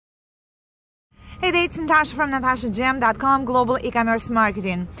Hey there, it's Natasha from NatashaGem.com, Global E-Commerce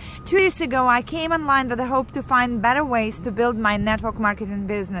Marketing. 2 years ago, I came online with the hope to find better ways to build my network marketing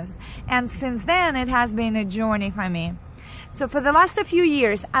business. And since then, it has been a journey for me. So for the last few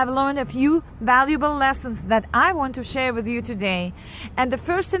years, I've learned a few valuable lessons that I want to share with you today. And the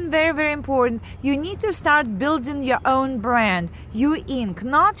first and very, very important, you need to start building your own brand, You Inc.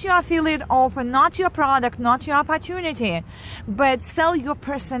 Not your affiliate offer, not your product, not your opportunity, but sell your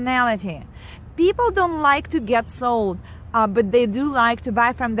personality. People don't like to get sold, but they do like to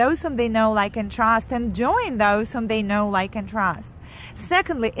buy from those whom they know, like, and trust, and join those whom they know, like, and trust.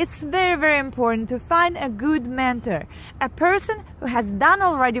 Secondly, it's very, very important to find a good mentor, a person who has done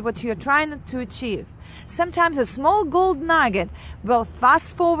already what you're trying to achieve. Sometimes a small gold nugget will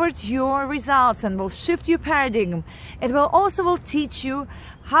fast forward your results and will shift your paradigm. It will also teach you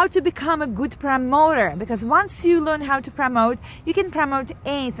how to become a good promoter, because once you learn how to promote, you can promote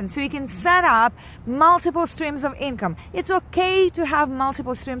anything. So you can set up multiple streams of income. It's okay to have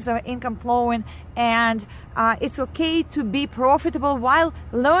multiple streams of income flowing, and it's okay to be profitable while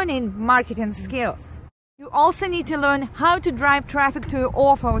learning marketing skills. You also need to learn how to drive traffic to your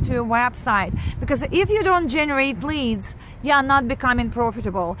offer or to your website, because if you don't generate leads, you are not becoming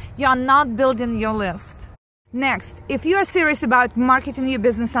profitable. You are not building your list. Next, if you are serious about marketing your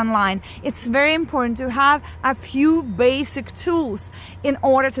business online, it's very important to have a few basic tools in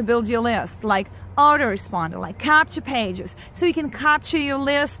order to build your list, like autoresponder, like capture pages, so you can capture your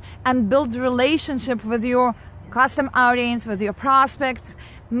list and build a relationship with your custom audience, with your prospects.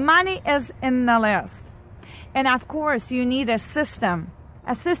 Money is in the list. And of course, you need a system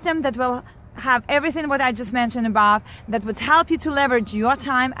that will have everything what I just mentioned above, that would help you to leverage your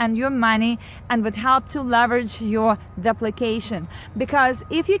time and your money, and would help to leverage your duplication. Because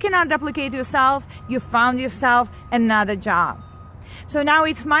if you cannot duplicate yourself, you found yourself another job. So now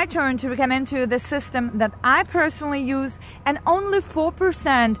it's my turn to recommend to you the system that I personally use, and only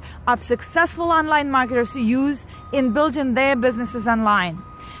 4% of successful online marketers use in building their businesses online.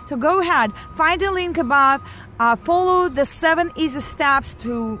 So go ahead, find the link above, follow the 7 easy steps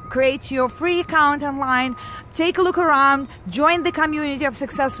to create your free account online, take a look around, join the community of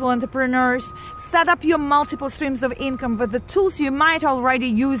successful entrepreneurs, set up your multiple streams of income with the tools you might already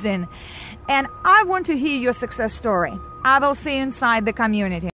using. And I want to hear your success story. I will see you inside the community.